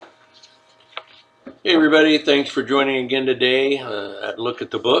Hey everybody, thanks for joining again today at Look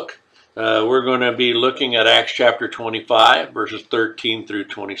at the Book. We're going to be looking at Acts chapter 25, verses 13 through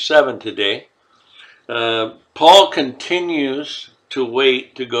 27 today. Paul continues to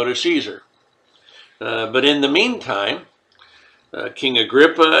wait to go to Caesar. But in the meantime, King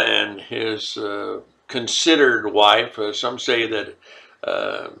Agrippa and his considered wife, some say that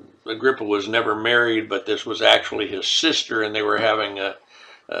Agrippa was never married, but this was actually his sister, and they were having a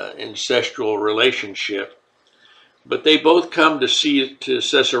incestual relationship. But they both come to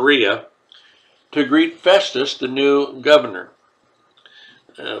Caesarea to greet Festus, the new governor.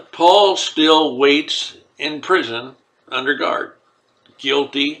 Paul still waits in prison under guard.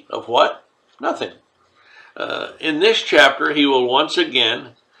 Guilty of what? Nothing. In this chapter, he will once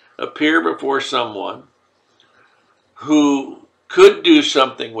again appear before someone who could do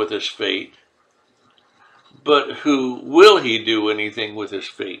something with his fate, but will he do anything with his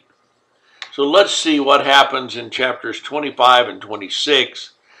fate? So let's see what happens in chapters 25 and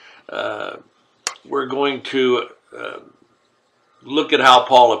 26. We're going to look at how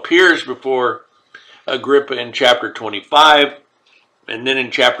Paul appears before Agrippa in chapter 25. And then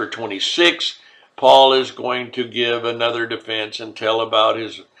in chapter 26, Paul is going to give another defense and tell about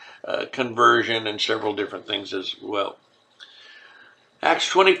his conversion and several different things as well. Acts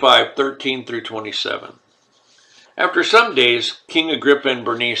 25, 13 through 27. After some days, King Agrippa and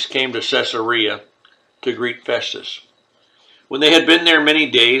Bernice came to Caesarea to greet Festus. When they had been there many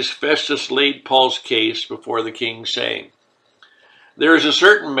days, Festus laid Paul's case before the king, saying, "There is a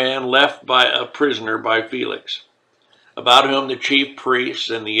certain man left a prisoner by Felix, about whom the chief priests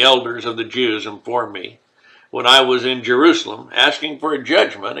and the elders of the Jews informed me when I was in Jerusalem, asking for a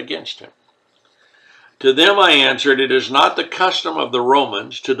judgment against him. To them I answered, it is not the custom of the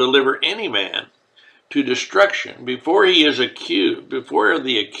Romans to deliver any man to destruction before the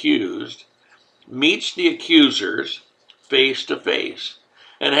accused meets the accusers face to face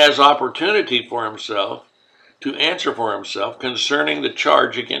and has opportunity for himself to answer for himself concerning the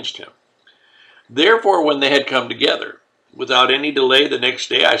charge against him. Therefore, when they had come together, without any delay the next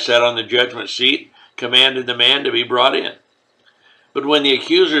day I sat on the judgment seat, commanded the man to be brought in. But when the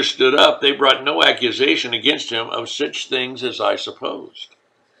accusers stood up, they brought no accusation against him of such things as I supposed,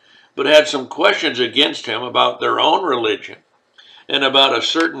 but had some questions against him about their own religion and about a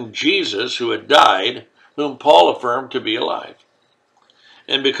certain Jesus who had died, whom Paul affirmed to be alive.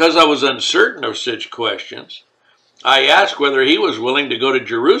 And because I was uncertain of such questions, I asked whether he was willing to go to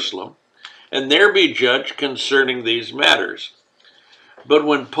Jerusalem and there be judged concerning these matters. But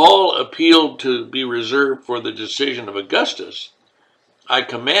when Paul appealed to be reserved for the decision of Augustus, I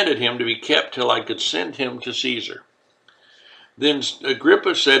commanded him to be kept till I could send him to Caesar. Then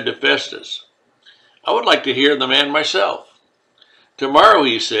Agrippa said to Festus, I would like to hear the man myself. Tomorrow,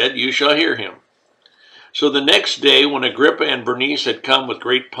 he said, you shall hear him. So the next day, when Agrippa and Bernice had come with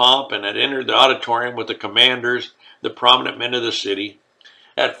great pomp and had entered the auditorium with the commanders, the prominent men of the city,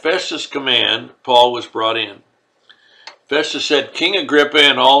 at Festus' command, Paul was brought in. Festus said, King Agrippa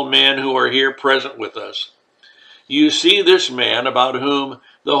and all men who are here present with us, you see this man about whom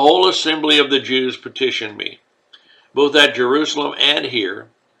the whole assembly of the Jews petitioned me, both at Jerusalem and here,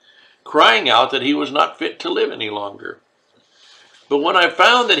 crying out that he was not fit to live any longer. But when I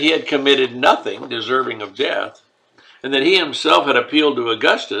found that he had committed nothing deserving of death, and that he himself had appealed to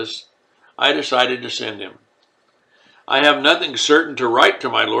Augustus, I decided to send him. I have nothing certain to write to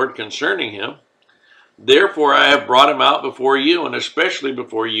my Lord concerning him. Therefore I have brought him out before you, and especially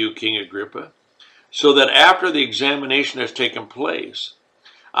before you, King Agrippa, so that after the examination has taken place,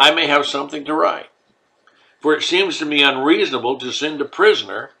 I may have something to write. For it seems to me unreasonable to send a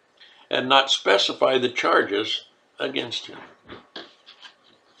prisoner and not specify the charges against him.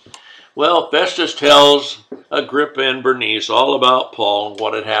 Well, Festus tells Agrippa and Bernice all about Paul and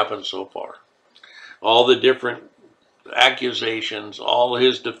what had happened so far. All the different accusations, all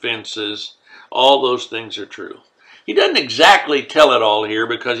his defenses, all those things are true. He doesn't exactly tell it all here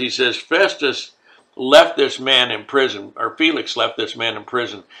because he says Festus left this man in prison, or Felix left this man in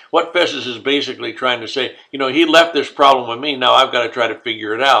prison. What Festus is basically trying to say, he left this problem with me, now I've got to try to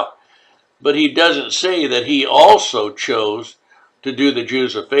figure it out. But he doesn't say that he also chose to do the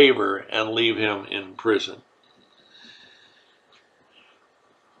Jews a favor and leave him in prison.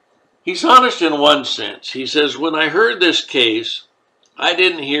 He's honest in one sense. He says, when I heard this case, I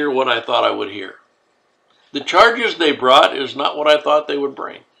didn't hear what I thought I would hear. The charges they brought is not what I thought they would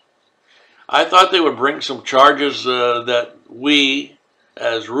bring. I thought they would bring some charges that we,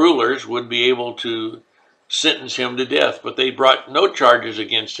 as rulers, would be able to sentence him to death, but they brought no charges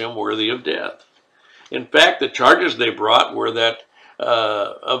against him worthy of death. In fact, the charges they brought were that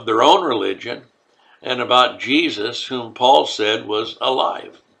of their own religion, and about Jesus, whom Paul said was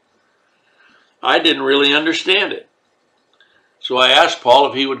alive. I didn't really understand it. So I asked Paul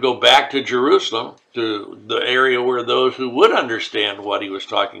if he would go back to Jerusalem, to the area where those who would understand what he was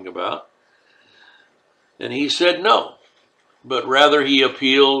talking about. And he said no, but rather he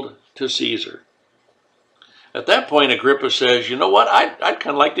appealed to Caesar. At that point, Agrippa says, you know what, I'd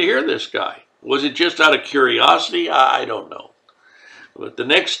kind of like to hear this guy. Was it just out of curiosity? I don't know. But the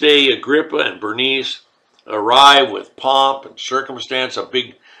next day, Agrippa and Bernice arrive with pomp and circumstance, a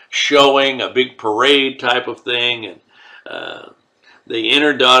big showing, a big parade type of thing, and they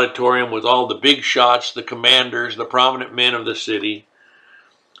entered the auditorium with all the big shots, the commanders, the prominent men of the city.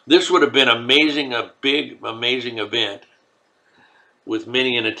 This would have been amazing, a big, amazing event with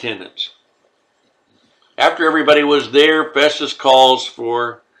many in attendance. After everybody was there, Festus calls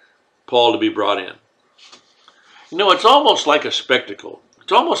for Paul to be brought in. You know, it's almost like a spectacle.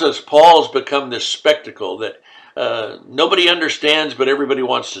 It's almost as Paul's become this spectacle that nobody understands, but everybody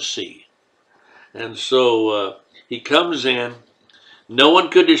wants to see. And so he comes in. No one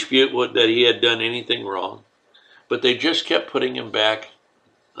could dispute that he had done anything wrong, but they just kept putting him back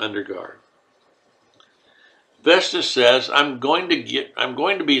under guard. Festus says, I'm going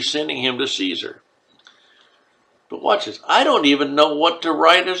to be sending him to Caesar. But watch this. I don't even know what to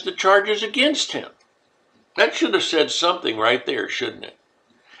write as the charges against him. That should have said something right there, shouldn't it?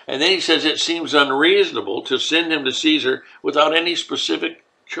 And then he says it seems unreasonable to send him to Caesar without any specific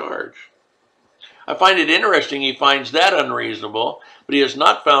charge. I find it interesting he finds that unreasonable, but he has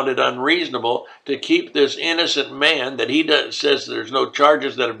not found it unreasonable to keep this innocent man that he says there's no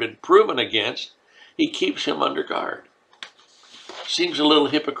charges that have been proven against. He keeps him under guard. Seems a little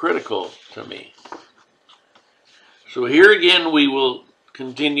hypocritical to me. So here again we will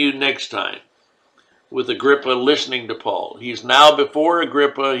continue next time with Agrippa listening to Paul. He's now before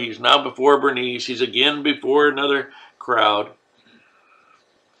Agrippa, he's now before Bernice, he's again before another crowd.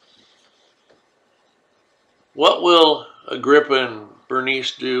 What will Agrippa and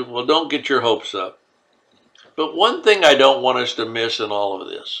Bernice do? Well, don't get your hopes up. But one thing I don't want us to miss in all of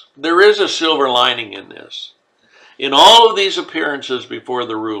this, there is a silver lining in this. In all of these appearances before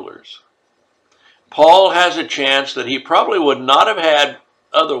the rulers, Paul has a chance that he probably would not have had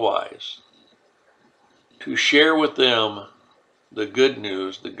otherwise to share with them the good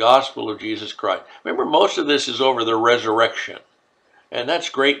news, the gospel of Jesus Christ. Remember, most of this is over the resurrection, and that's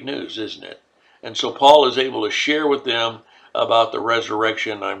great news, isn't it? And so Paul is able to share with them about the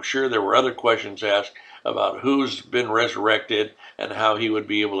resurrection. I'm sure there were other questions asked about who's been resurrected and how he would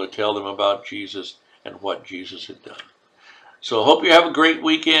be able to tell them about Jesus and what Jesus had done. So I hope you have a great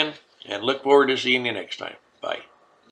weekend and look forward to seeing you next time. Bye.